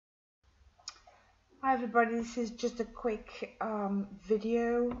Hi everybody, this is just a quick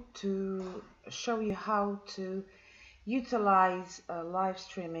video to show you how to utilize live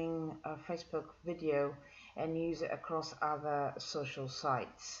streaming a Facebook video and use it across other social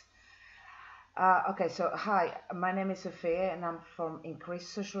sites. Okay, so hi, my name is Sophia and I'm from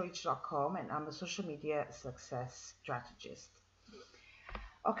increasesocialreach.com and I'm a social media success strategist.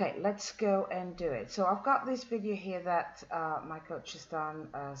 Okay, let's go and do it. So I've got this video here that my coach has done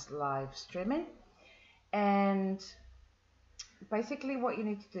as live streaming. And basically what you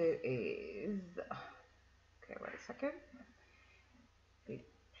need to do is, okay, wait a second,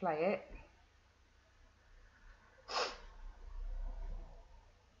 play it,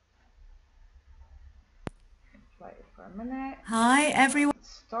 for a minute, Hi everyone.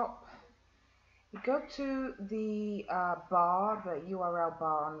 stop. You go to the bar, the URL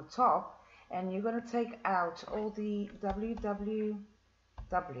bar on the top, and you're going to take out all the www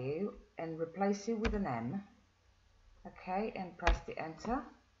and replace it with an M, okay, and press the enter.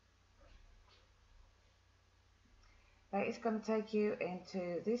 That is going to take you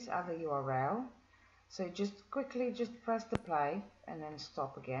into this other URL. So just quickly press the play and then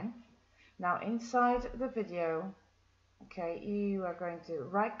stop again. Now inside the video, okay, you are going to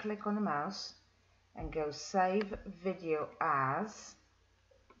right click on the mouse and go save video as,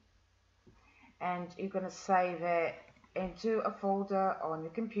 and you're going to save it into a folder on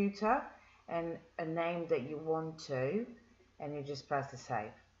your computer and a name that you want to, and you just press the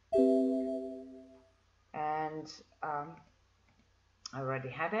save. And I already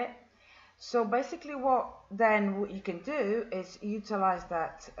had it. So basically what you can do is utilize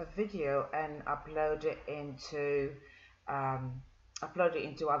that video and upload it into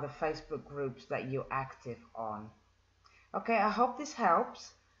other Facebook groups that you're active on. Okay, I hope this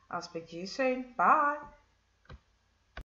helps. I'll speak to you soon. Bye.